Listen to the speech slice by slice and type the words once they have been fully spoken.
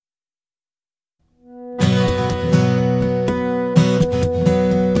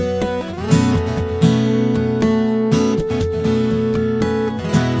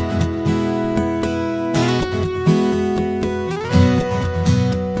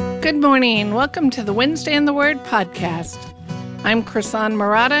Good morning. Welcome to the Wednesday in the Word podcast. I'm Chrisan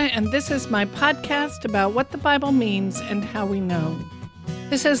Murata, and this is my podcast about what the Bible means and how we know.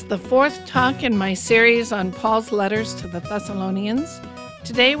 This is the fourth talk in my series on Paul's letters to the Thessalonians.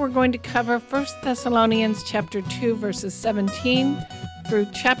 Today we're going to cover 1 Thessalonians chapter 2, verses 17 through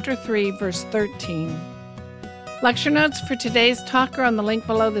chapter 3, verse 13. Lecture notes for today's talk are on the link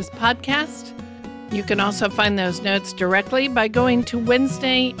below this podcast. You can also find those notes directly by going to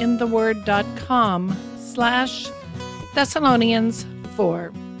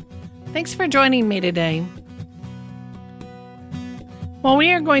wednesdayintheword.com/Thessalonians4. Thanks for joining me today. Well,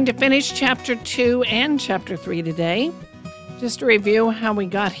 we are going to finish chapter 2 and chapter 3 today. Just to review how we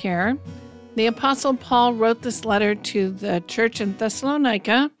got here, the Apostle Paul wrote this letter to the church in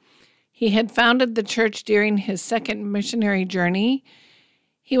Thessalonica. He had founded the church during his second missionary journey.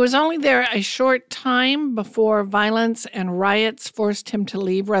 He was only there a short time before violence and riots forced him to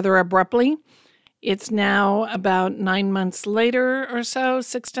leave rather abruptly. It's now about 9 months later or so,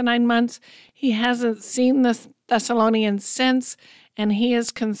 6 to 9 months. He hasn't seen the Thessalonians since, and he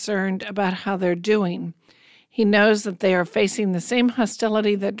is concerned about how they're doing. He knows that they are facing the same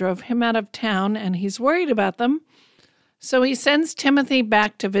hostility that drove him out of town, and he's worried about them. So he sends Timothy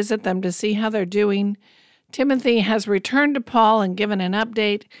back to visit them to see how they're doing. Timothy has returned to Paul and given an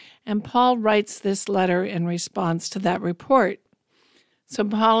update, and Paul writes this letter in response to that report. So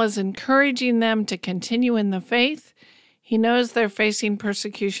Paul is encouraging them to continue in the faith. He knows they're facing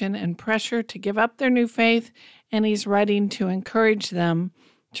persecution and pressure to give up their new faith, and he's writing to encourage them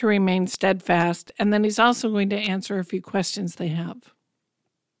to remain steadfast, and then he's also going to answer a few questions they have.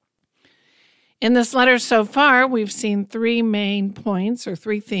 In this letter so far, we've seen three main points or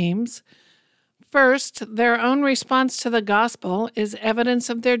three themes. First, their own response to the gospel is evidence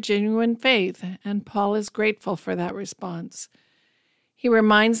of their genuine faith, and Paul is grateful for that response. He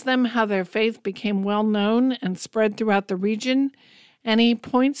reminds them how their faith became well known and spread throughout the region, and he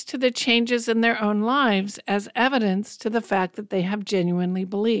points to the changes in their own lives as evidence to the fact that they have genuinely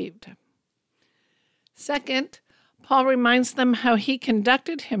believed. Second, Paul reminds them how he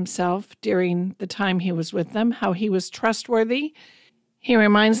conducted himself during the time he was with them, how he was trustworthy. He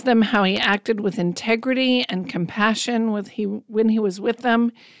reminds them how he acted with integrity and compassion when he was with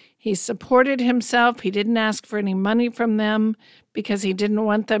them. He supported himself. He didn't ask for any money from them because he didn't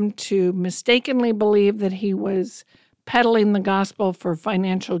want them to mistakenly believe that he was peddling the gospel for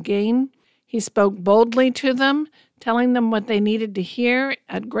financial gain. He spoke boldly to them, telling them what they needed to hear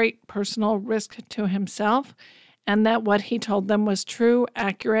at great personal risk to himself, and that what he told them was true,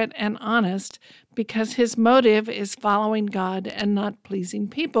 accurate, and honest because his motive is following God and not pleasing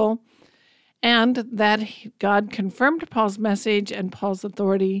people, and that God confirmed Paul's message and Paul's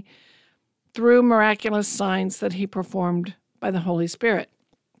authority through miraculous signs that he performed by the Holy Spirit.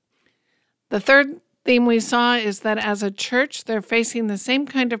 The third theme we saw is that as a church, they're facing the same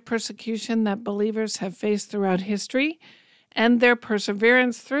kind of persecution that believers have faced throughout history, and their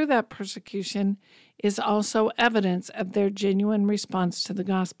perseverance through that persecution is also evidence of their genuine response to the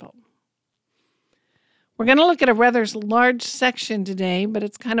gospel. We're going to look at a rather large section today, but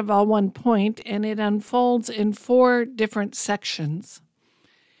it's kind of all one point, and it unfolds in 4 different sections.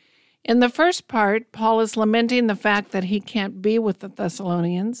 In the first part, Paul is lamenting the fact that he can't be with the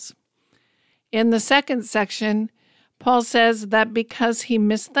Thessalonians. In the second section, Paul says that because he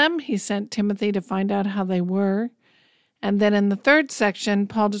missed them, he sent Timothy to find out how they were. And then in the third section,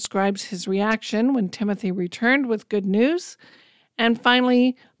 Paul describes his reaction when Timothy returned with good news. And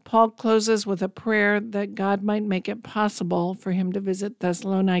finally, Paul closes with a prayer that God might make it possible for him to visit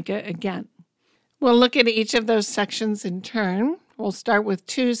Thessalonica again. We'll look at each of those sections in turn. We'll start with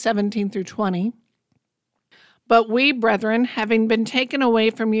 2:17 through 20. But we, brethren, having been taken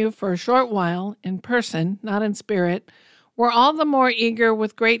away from you for a short while, in person, not in spirit, were all the more eager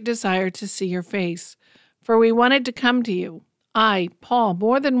with great desire to see your face. For we wanted to come to you, I, Paul,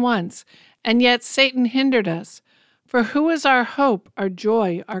 more than once, and yet Satan hindered us. For who is our hope, our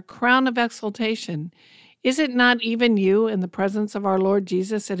joy, our crown of exaltation? Is it not even you in the presence of our Lord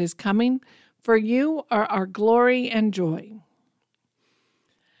Jesus at his coming? For you are our glory and joy.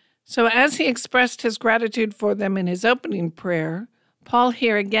 So as he expressed his gratitude for them in his opening prayer, Paul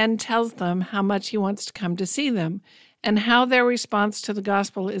here again tells them how much he wants to come to see them and how their response to the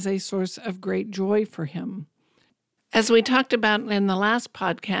gospel is a source of great joy for him. As we talked about in the last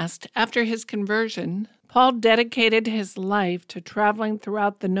podcast, after his conversion, Paul dedicated his life to traveling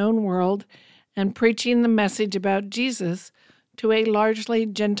throughout the known world and preaching the message about Jesus to a largely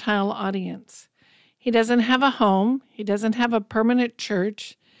Gentile audience. He doesn't have a home. He doesn't have a permanent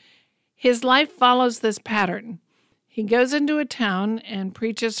church. His life follows this pattern. He goes into a town and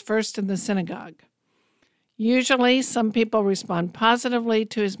preaches first in the synagogue. Usually, some people respond positively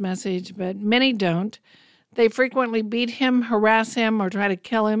to his message, but many don't. They frequently beat him, harass him, or try to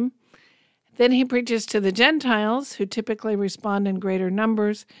kill him. Then he preaches to the Gentiles, who typically respond in greater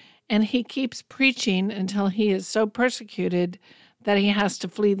numbers, and he keeps preaching until he is so persecuted that he has to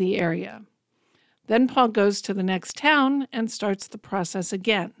flee the area. Then Paul goes to the next town and starts the process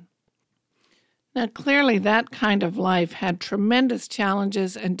again. Now, clearly, that kind of life had tremendous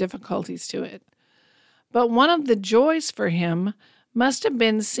challenges and difficulties to it. But one of the joys for him must have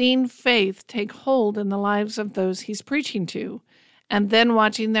been seeing faith take hold in the lives of those he's preaching to, and then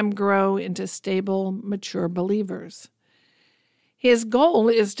watching them grow into stable, mature believers. His goal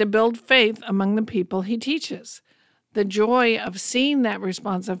is to build faith among the people he teaches. The joy of seeing that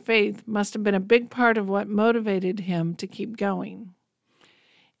response of faith must have been a big part of what motivated him to keep going.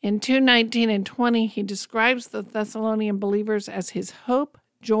 In 2:19 and 20, he describes the Thessalonian believers as his hope,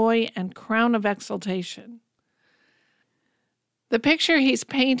 joy, and crown of exaltation. The picture he's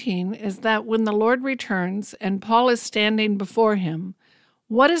painting is that when the Lord returns and Paul is standing before him,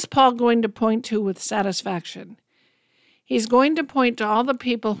 what is Paul going to point to with satisfaction? He's going to point to all the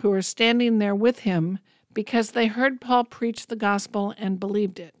people who are standing there with him because they heard Paul preach the gospel and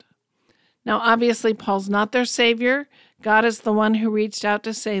believed it. Now, obviously, Paul's not their savior. God is the one who reached out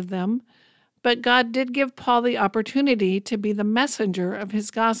to save them. But God did give Paul the opportunity to be the messenger of his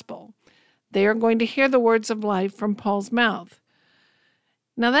gospel. They are going to hear the words of life from Paul's mouth.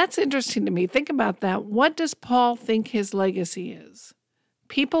 Now, that's interesting to me. Think about that. What does Paul think his legacy is?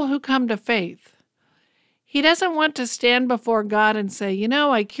 People who come to faith. He doesn't want to stand before God and say,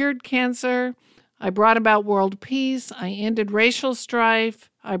 I cured cancer. I brought about world peace. I ended racial strife.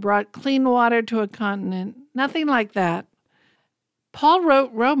 I brought clean water to a continent. Nothing like that. Paul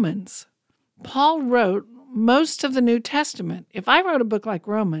wrote Romans. Paul wrote most of the New Testament. If I wrote a book like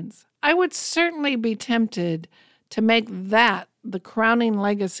Romans, I would certainly be tempted to make that the crowning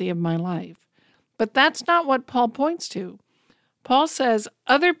legacy of my life. But that's not what Paul points to. Paul says,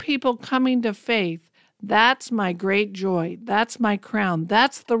 other people coming to faith, that's my great joy. That's my crown.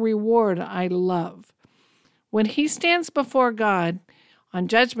 That's the reward I love. When he stands before God on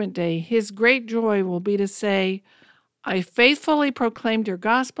Judgment Day, his great joy will be to say, I faithfully proclaimed your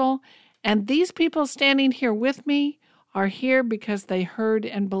gospel, and these people standing here with me are here because they heard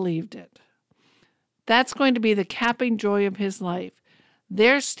and believed it. That's going to be the capping joy of his life.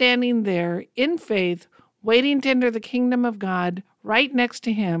 They're standing there in faith, waiting to enter the kingdom of God. Right next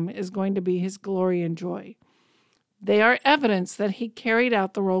to him is going to be his glory and joy. They are evidence that he carried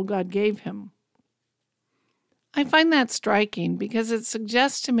out the role God gave him. I find that striking because it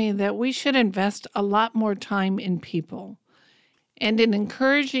suggests to me that we should invest a lot more time in people and in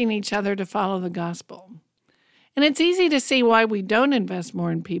encouraging each other to follow the gospel. And it's easy to see why we don't invest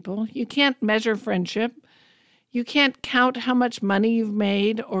more in people. You can't measure friendship. You can't count how much money you've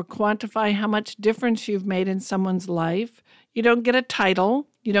made or quantify how much difference you've made in someone's life. You don't get a title.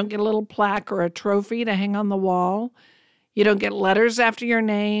 You don't get a little plaque or a trophy to hang on the wall. You don't get letters after your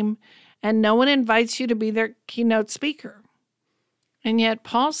name. And no one invites you to be their keynote speaker. And yet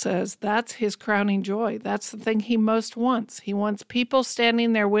Paul says that's his crowning joy. That's the thing he most wants. He wants people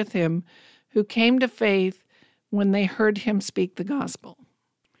standing there with him who came to faith when they heard him speak the gospel.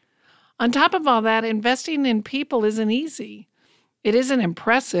 On top of all that, investing in people isn't easy. It isn't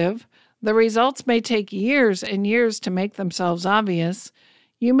impressive. The results may take years and years to make themselves obvious.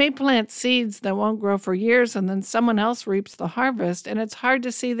 You may plant seeds that won't grow for years, and then someone else reaps the harvest, and it's hard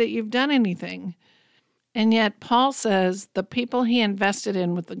to see that you've done anything. And yet Paul says the people he invested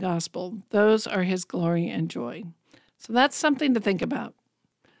in with the gospel, those are his glory and joy. So that's something to think about.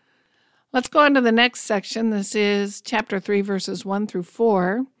 Let's go on to the next section. This is chapter 3, verses 1 through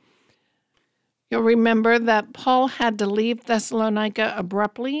 4. You'll remember that Paul had to leave Thessalonica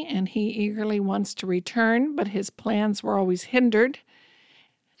abruptly, and he eagerly wants to return, but his plans were always hindered.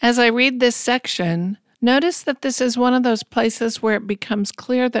 As I read this section, notice that this is one of those places where it becomes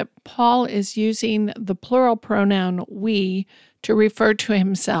clear that Paul is using the plural pronoun we to refer to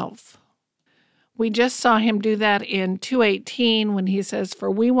himself. We just saw him do that in 2:18 when he says, for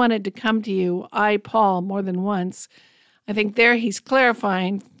we wanted to come to you, I, Paul, more than once. I think there he's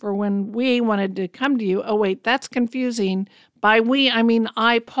clarifying for when we wanted to come to you. Oh, wait, that's confusing. By we, I mean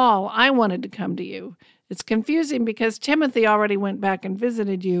I, Paul, I wanted to come to you. It's confusing because Timothy already went back and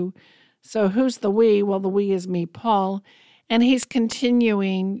visited you. So who's the we? Well, the we is me, Paul. And he's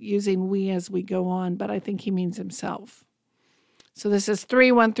continuing using we as we go on, but I think he means himself. So this is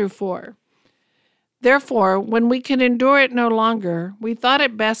 3:1 through 4. Therefore, when we could endure it no longer, we thought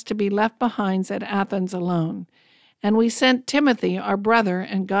it best to be left behind at Athens alone. And we sent Timothy, our brother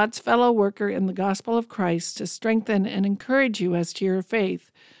and God's fellow worker in the gospel of Christ, to strengthen and encourage you as to your faith,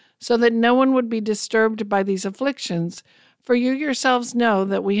 so that no one would be disturbed by these afflictions, for you yourselves know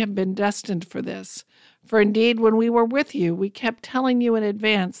that we have been destined for this. For indeed, when we were with you, we kept telling you in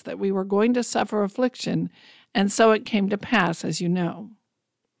advance that we were going to suffer affliction, and so it came to pass, as you know.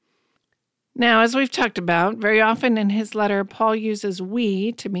 Now, as we've talked about, very often in his letter, Paul uses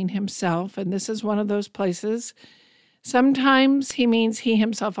we to mean himself, and this is one of those places. Sometimes he means he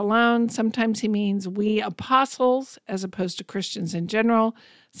himself alone. Sometimes he means we apostles as opposed to Christians in general.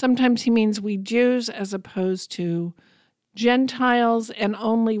 Sometimes he means we Jews as opposed to Gentiles, and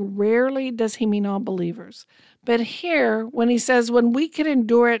only rarely does he mean all believers. But here, when he says, when we could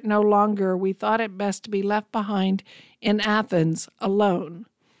endure it no longer, we thought it best to be left behind in Athens alone.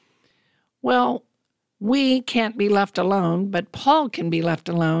 Well, we can't be left alone, but Paul can be left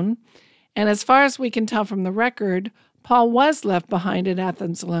alone. And as far as we can tell from the record, Paul was left behind at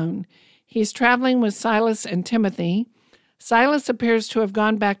Athens alone. He's traveling with Silas and Timothy. Silas appears to have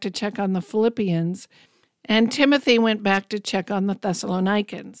gone back to check on the Philippians, and Timothy went back to check on the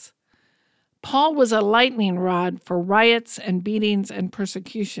Thessalonians. Paul was a lightning rod for riots and beatings and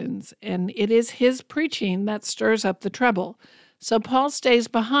persecutions, and it is his preaching that stirs up the trouble. So Paul stays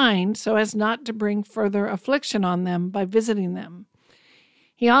behind so as not to bring further affliction on them by visiting them.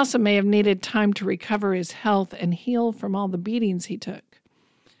 He also may have needed time to recover his health and heal from all the beatings he took.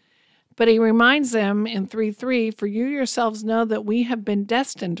 But he reminds them in 3:3, for you yourselves know that we have been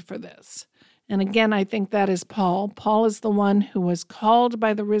destined for this. And again, I think that is Paul. Paul is the one who was called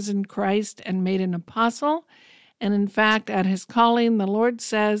by the risen Christ and made an apostle. And in fact, at his calling, the Lord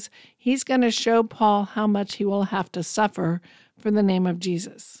says he's going to show Paul how much he will have to suffer for the name of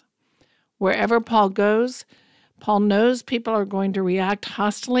Jesus. Wherever Paul goes, Paul knows people are going to react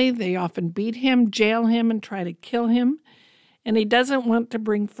hostily. They often beat him, jail him, and try to kill him. And he doesn't want to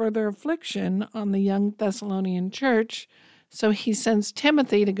bring further affliction on the young Thessalonian church, so he sends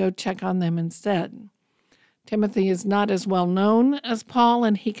Timothy to go check on them instead. Timothy is not as well known as Paul,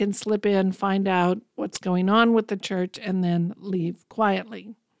 and he can slip in, find out what's going on with the church, and then leave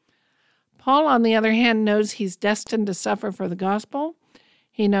quietly. Paul, on the other hand, knows he's destined to suffer for the gospel.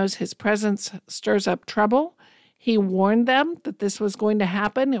 He knows his presence stirs up trouble. He warned them that this was going to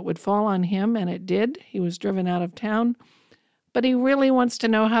happen. It would fall on him, and it did. He was driven out of town. But he really wants to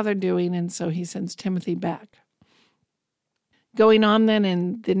know how they're doing, and so he sends Timothy back. Going on then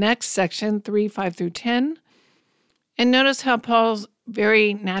in the next section, 3:5-10, and notice how Paul's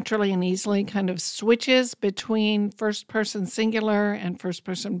very naturally and easily kind of switches between first-person singular and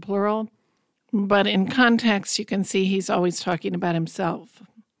first-person plural. But in context, you can see he's always talking about himself.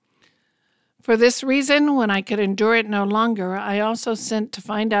 For this reason, when I could endure it no longer, I also sent to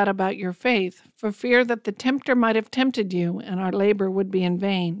find out about your faith, for fear that the tempter might have tempted you, and our labor would be in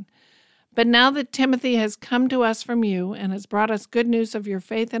vain. But now that Timothy has come to us from you, and has brought us good news of your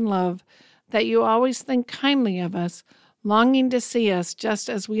faith and love, that you always think kindly of us, longing to see us just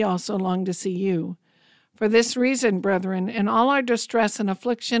as we also long to see you. For this reason, brethren, in all our distress and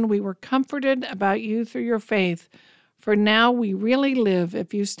affliction, we were comforted about you through your faith. For now we really live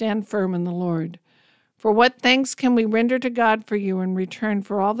if you stand firm in the Lord. For what thanks can we render to God for you in return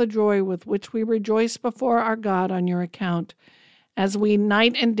for all the joy with which we rejoice before our God on your account, as we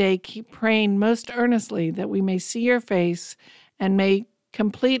night and day keep praying most earnestly that we may see your face and may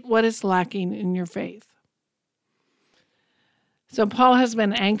complete what is lacking in your faith. So Paul has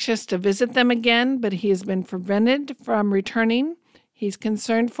been anxious to visit them again, but he has been prevented from returning. He's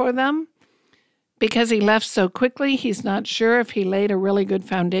concerned for them. Because he left so quickly, he's not sure if he laid a really good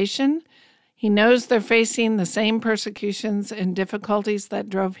foundation. He knows they're facing the same persecutions and difficulties that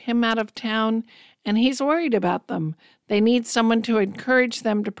drove him out of town, and he's worried about them. They need someone to encourage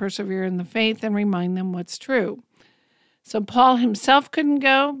them to persevere in the faith and remind them what's true. So Paul himself couldn't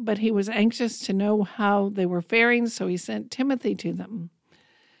go, but he was anxious to know how they were faring, so he sent Timothy to them.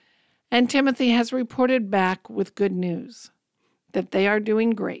 And Timothy has reported back with good news, that they are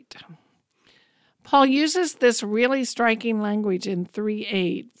doing great. Paul uses this really striking language in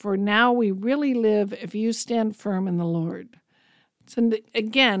 3:8, for now we really live if you stand firm in the Lord. So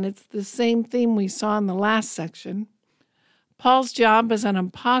again, it's the same theme we saw in the last section. Paul's job as an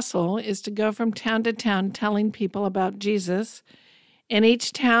apostle is to go from town to town telling people about Jesus. In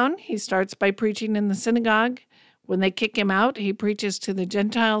each town, he starts by preaching in the synagogue. When they kick him out, he preaches to the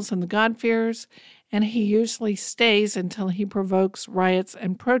Gentiles and the God-fearers, and he usually stays until he provokes riots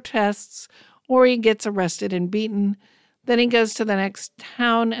and protests, or he gets arrested and beaten. Then he goes to the next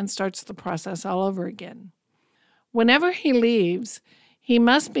town and starts the process all over again. Whenever he leaves, He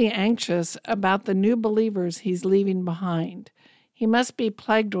must be anxious about the new believers he's leaving behind. He must be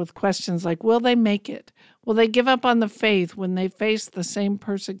plagued with questions like, will they make it? Will they give up on the faith when they face the same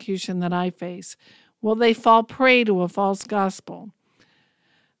persecution that I face? Will they fall prey to a false gospel?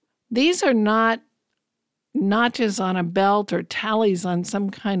 These are not notches on a belt or tallies on some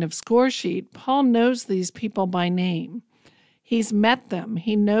kind of score sheet. Paul knows these people by name. He's met them.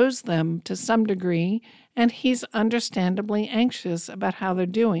 He knows them to some degree, and he's understandably anxious about how they're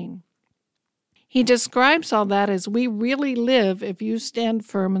doing. He describes all that as we really live if you stand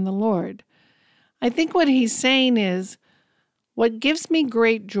firm in the Lord. I think what he's saying is, what gives me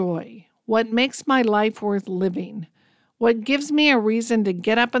great joy, what makes my life worth living, what gives me a reason to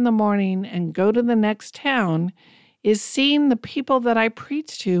get up in the morning and go to the next town is seeing the people that I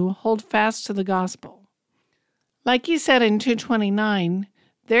preach to hold fast to the gospel. Like he said in 2:29,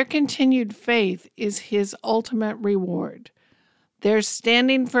 their continued faith is his ultimate reward. Their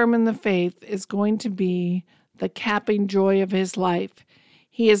standing firm in the faith is going to be the capping joy of his life.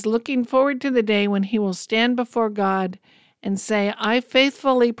 He is looking forward to the day when he will stand before God and say, I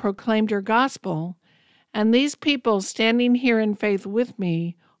faithfully proclaimed your gospel, and these people standing here in faith with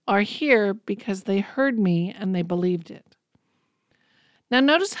me are here because they heard me and they believed it. Now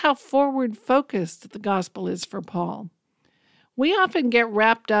notice how forward-focused the gospel is for Paul. We often get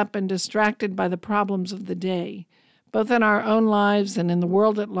wrapped up and distracted by the problems of the day, both in our own lives and in the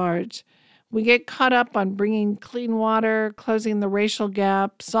world at large. We get caught up on bringing clean water, closing the racial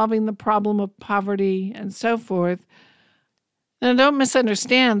gap, solving the problem of poverty, and so forth. Now, don't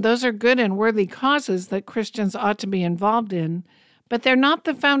misunderstand, those are good and worthy causes that Christians ought to be involved in, but they're not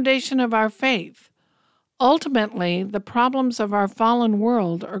the foundation of our faith. Ultimately, the problems of our fallen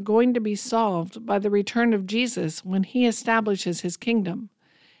world are going to be solved by the return of Jesus when he establishes his kingdom.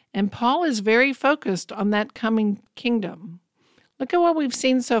 And Paul is very focused on that coming kingdom. Look at what we've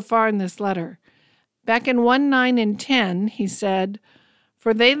seen so far in this letter. Back in 1:9 and 10, he said,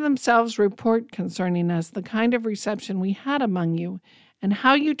 For they themselves report concerning us the kind of reception we had among you, and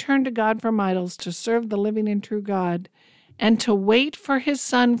how you turned to God from idols to serve the living and true God, and to wait for his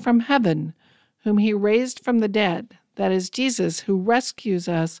Son from heaven, whom he raised from the dead, that is Jesus, who rescues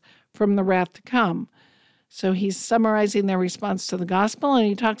us from the wrath to come. So he's summarizing their response to the gospel, and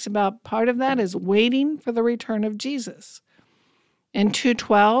he talks about part of that is waiting for the return of Jesus. In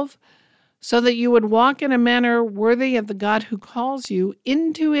 2:12, so that you would walk in a manner worthy of the God who calls you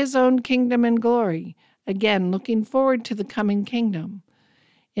into his own kingdom and glory, again looking forward to the coming kingdom.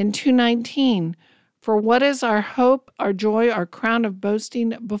 In 2:19, for what is our hope, our joy, our crown of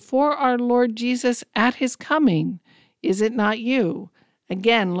boasting before our Lord Jesus at his coming? Is it not you?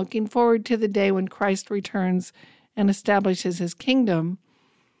 Again, looking forward to the day when Christ returns and establishes his kingdom.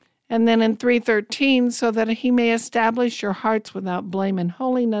 And then in 3:13, so that he may establish your hearts without blame and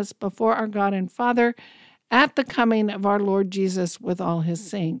holiness before our God and Father at the coming of our Lord Jesus with all his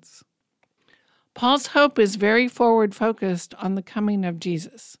saints. Paul's hope is very forward-focused on the coming of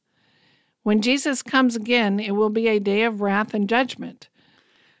Jesus. When Jesus comes again, it will be a day of wrath and judgment.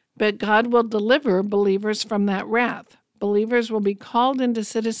 But God will deliver believers from that wrath. Believers will be called into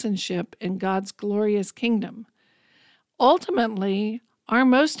citizenship in God's glorious kingdom. Ultimately, our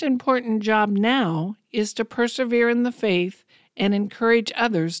most important job now is to persevere in the faith and encourage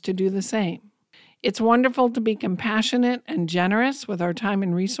others to do the same. It's wonderful to be compassionate and generous with our time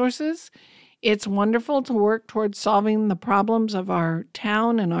and resources. It's wonderful to work towards solving the problems of our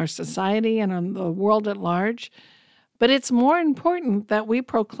town and our society and on the world at large. But it's more important that we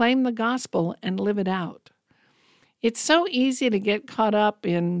proclaim the gospel and live it out. It's so easy to get caught up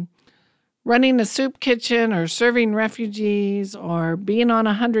in running a soup kitchen or serving refugees or being on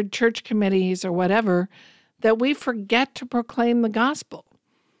 100 church committees or whatever that we forget to proclaim the gospel.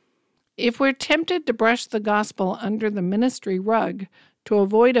 If we're tempted to brush the gospel under the ministry rug to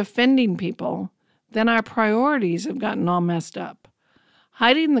avoid offending people, then our priorities have gotten all messed up.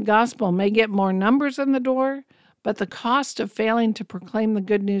 Hiding the gospel may get more numbers in the door, but the cost of failing to proclaim the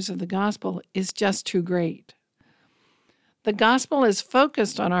good news of the gospel is just too great. The gospel is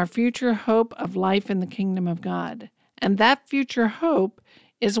focused on our future hope of life in the kingdom of God, and that future hope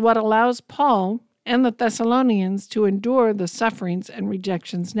is what allows Paul and the Thessalonians to endure the sufferings and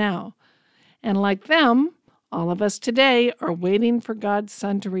rejections now. And like them, all of us today are waiting for God's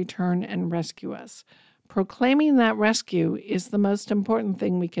Son to return and rescue us. Proclaiming that rescue is the most important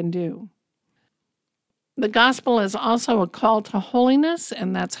thing we can do. The gospel is also a call to holiness,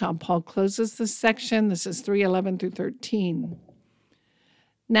 and that's how Paul closes this section. This is 3:11 through 13.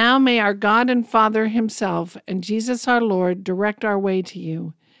 Now may our God and Father himself and Jesus our Lord direct our way to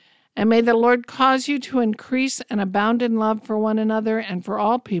you, And may the Lord cause you to increase and abound in love for one another and for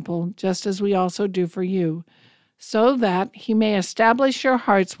all people, just as we also do for you, so that he may establish your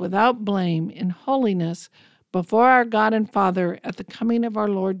hearts without blame in holiness before our God and Father at the coming of our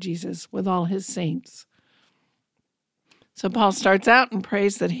Lord Jesus with all his saints. So Paul starts out and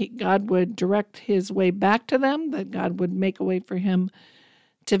prays that God would direct his way back to them, that God would make a way for him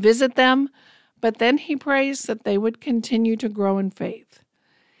to visit them, but then he prays that they would continue to grow in faith.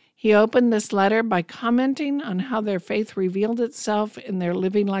 He opened this letter by commenting on how their faith revealed itself in their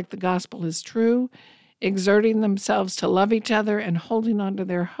living like the gospel is true, exerting themselves to love each other and holding on to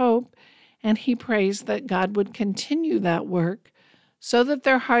their hope, and he prays that God would continue that work so that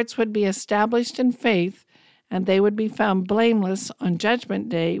their hearts would be established in faith and they would be found blameless on Judgment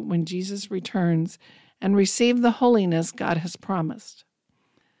Day when Jesus returns and receive the holiness God has promised.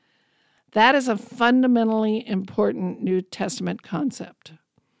 That is a fundamentally important New Testament concept.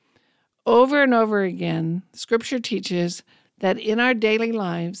 Over and over again, Scripture teaches that in our daily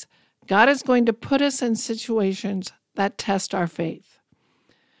lives, God is going to put us in situations that test our faith.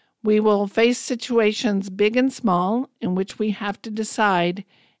 We will face situations big and small in which we have to decide,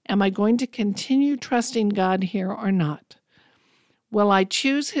 am I going to continue trusting God here or not? Will I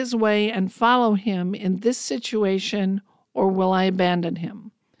choose his way and follow him in this situation, or will I abandon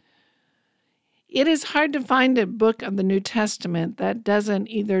him? It is hard to find a book of the New Testament that doesn't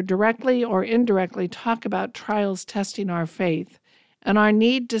either directly or indirectly talk about trials testing our faith and our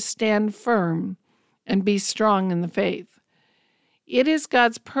need to stand firm and be strong in the faith. It is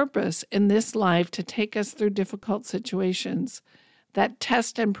God's purpose in this life to take us through difficult situations that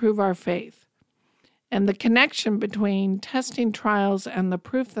test and prove our faith. And the connection between testing trials and the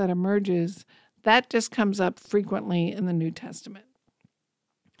proof that emerges, that just comes up frequently in the New Testament.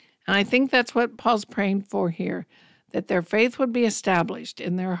 And I think that's what Paul's praying for here, that their faith would be established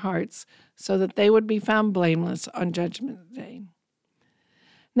in their hearts so that they would be found blameless on Judgment Day.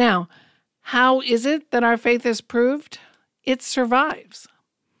 Now, how is it that our faith is proved? It survives.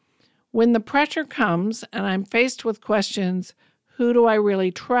 When the pressure comes and I'm faced with questions, who do I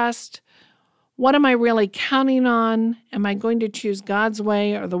really trust? What am I really counting on? Am I going to choose God's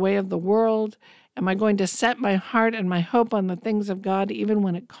way or the way of the world? Am I going to set my heart and my hope on the things of God even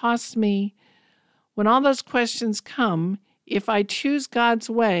when it costs me? When all those questions come, if I choose God's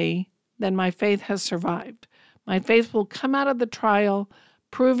way, then my faith has survived. My faith will come out of the trial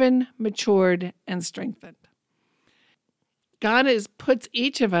proven, matured, and strengthened. God puts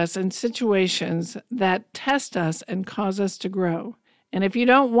each of us in situations that test us and cause us to grow. And if you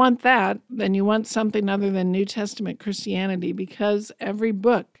don't want that, then you want something other than New Testament Christianity, because every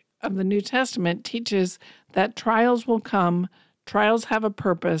book of the New Testament teaches that trials will come, trials have a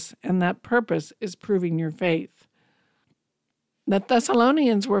purpose, and that purpose is proving your faith. The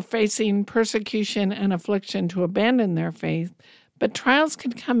Thessalonians were facing persecution and affliction to abandon their faith, but trials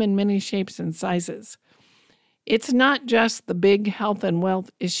can come in many shapes and sizes. It's not just the big health and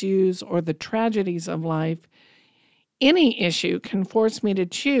wealth issues or the tragedies of life. Any issue can force me to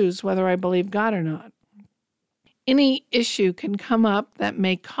choose whether I believe God or not. Any issue can come up that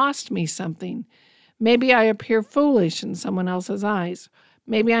may cost me something. Maybe I appear foolish in someone else's eyes.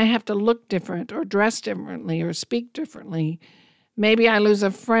 Maybe I have to look different or dress differently or speak differently. Maybe I lose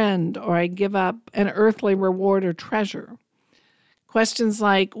a friend or I give up an earthly reward or treasure. Questions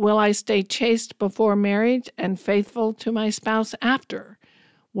like, will I stay chaste before marriage and faithful to my spouse after?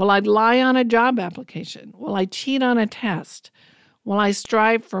 Will I lie on a job application? Will I cheat on a test? Will I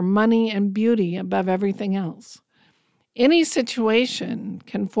strive for money and beauty above everything else? Any situation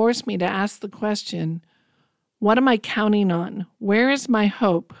can force me to ask the question, what am I counting on? Where is my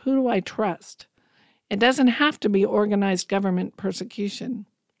hope? Who do I trust? It doesn't have to be organized government persecution.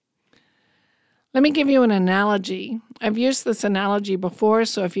 Let me give you an analogy. I've used this analogy before,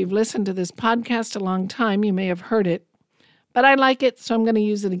 so if you've listened to this podcast a long time, you may have heard it. But I like it, so I'm going to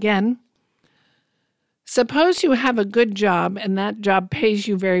use it again. Suppose you have a good job and that job pays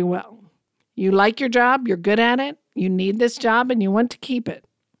you very well. You like your job, you're good at it, you need this job, and you want to keep it.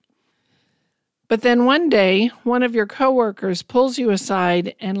 But then one day, one of your coworkers pulls you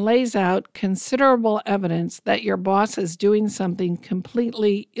aside and lays out considerable evidence that your boss is doing something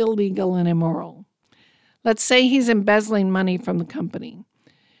completely illegal and immoral. Let's say he's embezzling money from the company.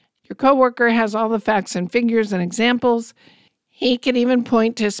 Your coworker has all the facts and figures and examples. He can even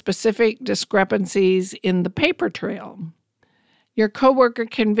point to specific discrepancies in the paper trail. Your coworker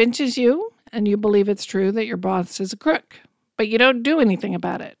convinces you, and you believe it's true, that your boss is a crook, but you don't do anything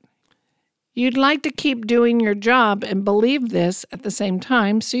about it. You'd like to keep doing your job and believe this at the same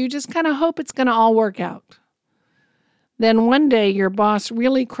time, so you just kind of hope it's going to all work out. Then one day your boss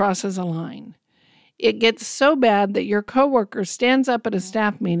really crosses a line. It gets so bad that your coworker stands up at a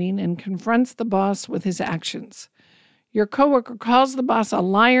staff meeting and confronts the boss with his actions. Your coworker calls the boss a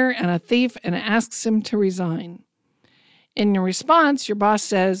liar and a thief and asks him to resign. In your response, your boss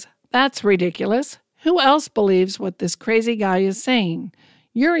says, "That's ridiculous. Who else believes what this crazy guy is saying?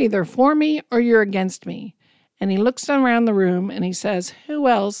 You're either for me or you're against me." And he looks around the room and he says, "Who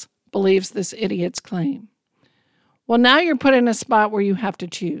else believes this idiot's claim?" Well, now you're put in a spot where you have to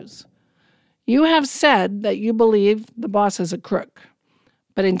choose. You have said that you believe the boss is a crook,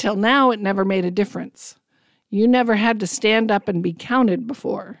 but until now it never made a difference. You never had to stand up and be counted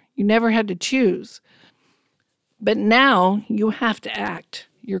before. You never had to choose. But now you have to act.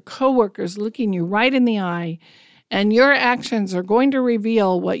 Your coworker's looking you right in the eye, and your actions are going to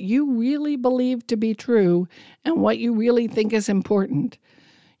reveal what you really believe to be true and what you really think is important.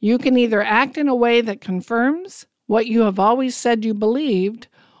 You can either act in a way that confirms what you have always said you believed,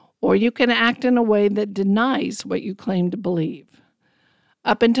 or you can act in a way that denies what you claim to believe.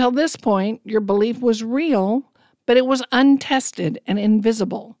 Up until this point, your belief was real, but it was untested and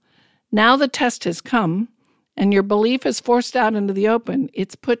invisible. Now the test has come, and your belief is forced out into the open.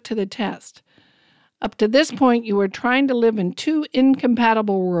 It's put to the test. Up to this point, you were trying to live in two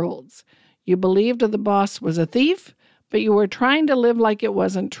incompatible worlds. You believed the boss was a thief, but you were trying to live like it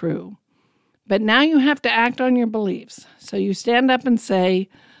wasn't true. But now you have to act on your beliefs. So you stand up and say,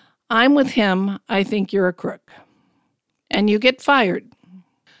 "I'm with him. I think you're a crook." And you get fired.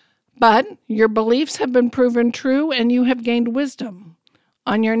 But your beliefs have been proven true and you have gained wisdom.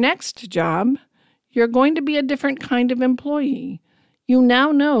 On your next job, you're going to be a different kind of employee. You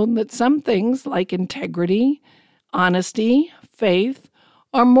now know that some things like integrity, honesty, faith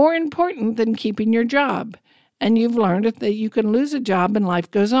are more important than keeping your job. And you've learned that you can lose a job and life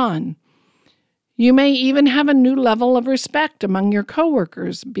goes on. You may even have a new level of respect among your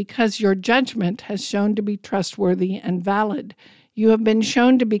coworkers because your judgment has shown to be trustworthy and valid. You have been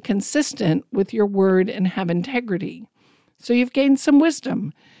shown to be consistent with your word and have integrity. So you've gained some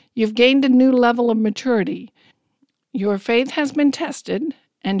wisdom. You've gained a new level of maturity. Your faith has been tested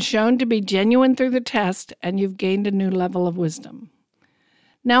and shown to be genuine through the test, and you've gained a new level of wisdom.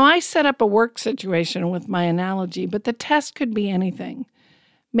 Now, I set up a work situation with my analogy, but the test could be anything.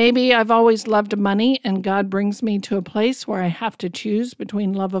 Maybe I've always loved money, and God brings me to a place where I have to choose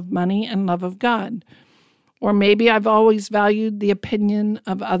between love of money and love of God. Or maybe I've always valued the opinion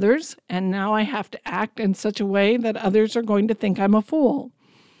of others, and now I have to act in such a way that others are going to think I'm a fool.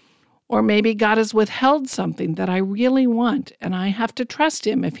 Or maybe God has withheld something that I really want, and I have to trust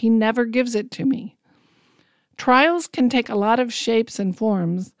Him if He never gives it to me. Trials can take a lot of shapes and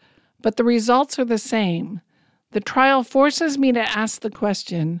forms, but the results are the same. The trial forces me to ask the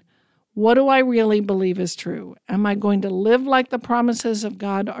question, what do I really believe is true? Am I going to live like the promises of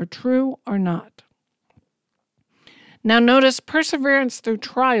God are true or not? Now notice, perseverance through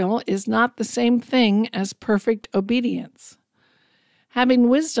trial is not the same thing as perfect obedience. Having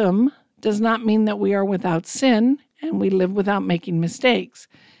wisdom does not mean that we are without sin and we live without making mistakes.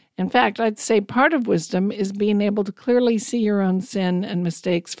 In fact, I'd say part of wisdom is being able to clearly see your own sin and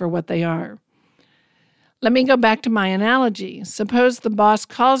mistakes for what they are. Let me go back to my analogy. Suppose the boss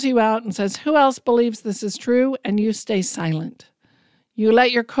calls you out and says, "Who else believes this is true?" and you stay silent. You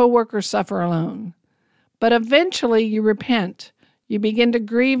let your coworker suffer alone. But eventually you repent. You begin to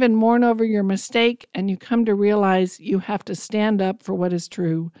grieve and mourn over your mistake, and you come to realize you have to stand up for what is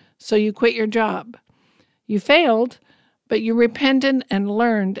true, so you quit your job. You failed, but you repented and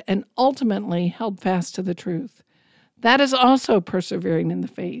learned and ultimately held fast to the truth. That is also persevering in the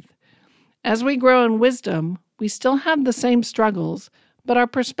faith. As we grow in wisdom, we still have the same struggles, but our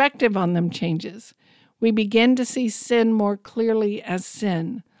perspective on them changes. We begin to see sin more clearly as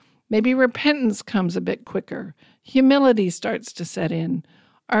sin. Maybe repentance comes a bit quicker. Humility starts to set in.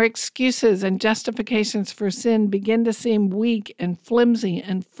 Our excuses and justifications for sin begin to seem weak and flimsy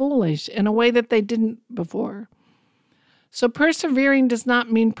and foolish in a way that they didn't before. So persevering does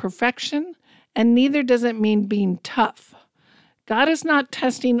not mean perfection, and neither does it mean being tough. God is not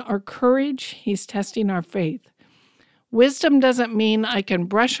testing our courage, He's testing our faith. Wisdom doesn't mean I can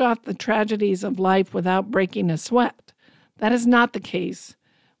brush off the tragedies of life without breaking a sweat. That is not the case.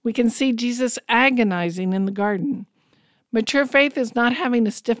 We can see Jesus agonizing in the garden. Mature faith is not having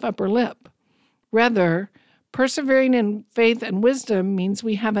a stiff upper lip. Rather, persevering in faith and wisdom means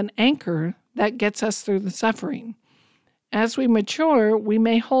we have an anchor that gets us through the suffering. As we mature, we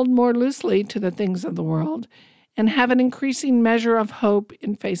may hold more loosely to the things of the world and have an increasing measure of hope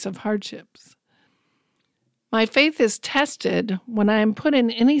in face of hardships. My faith is tested when I am put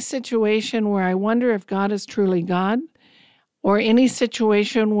in any situation where I wonder if God is truly God, or any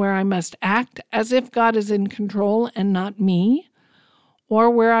situation where I must act as if God is in control and not me, or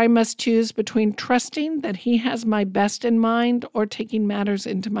where I must choose between trusting that He has my best in mind or taking matters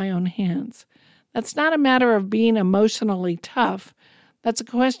into my own hands. That's not a matter of being emotionally tough. That's a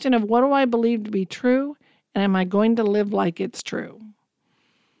question of what do I believe to be true, and am I going to live like it's true?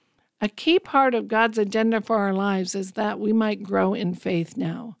 A key part of God's agenda for our lives is that we might grow in faith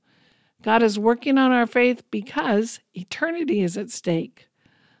now. God is working on our faith because eternity is at stake.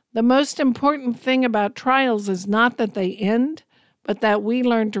 The most important thing about trials is not that they end, but that we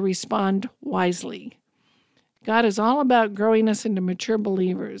learn to respond wisely. God is all about growing us into mature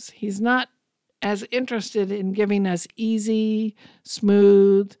believers. He's not as interested in giving us easy,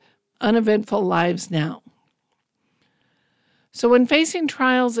 smooth, uneventful lives now. So when facing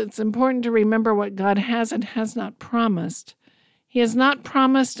trials, it's important to remember what God has and has not promised. He has not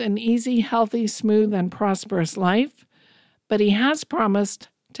promised an easy, healthy, smooth, and prosperous life, but He has promised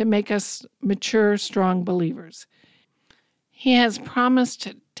to make us mature, strong believers. He has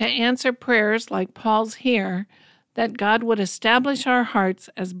promised to answer prayers like Paul's here, that God would establish our hearts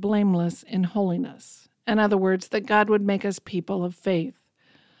as blameless in holiness. In other words, that God would make us people of faith.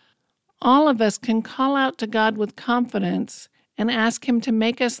 All of us can call out to God with confidence and ask Him to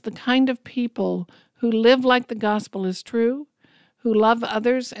make us the kind of people who live like the gospel is true, who love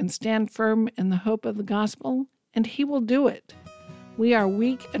others and stand firm in the hope of the gospel, and He will do it. We are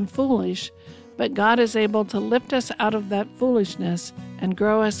weak and foolish, but God is able to lift us out of that foolishness and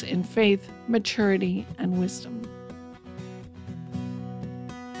grow us in faith, maturity, and wisdom.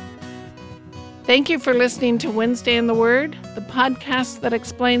 Thank you for listening to Wednesday in the Word, the podcast that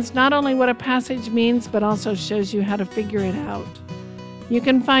explains not only what a passage means, but also shows you how to figure it out. You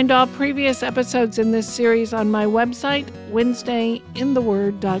can find all previous episodes in this series on my website,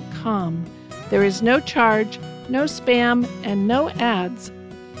 WednesdayInTheWord.com. There is no charge, no spam, and no ads.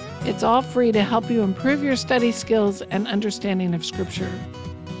 It's all free to help you improve your study skills and understanding of Scripture.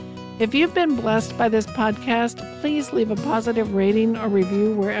 If you've been blessed by this podcast, please leave a positive rating or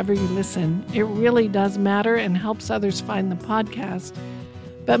review wherever you listen. It really does matter and helps others find the podcast.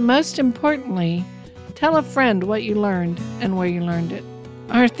 But most importantly, tell a friend what you learned and where you learned it.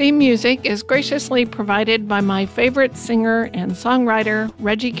 Our theme music is graciously provided by my favorite singer and songwriter,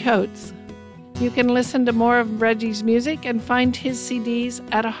 Reggie Coates. You can listen to more of Reggie's music and find his CDs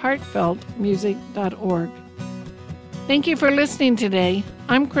at heartfeltmusic.org. Thank you for listening today.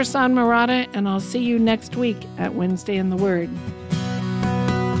 I'm Krisan Murata, and I'll see you next week at Wednesday in the Word.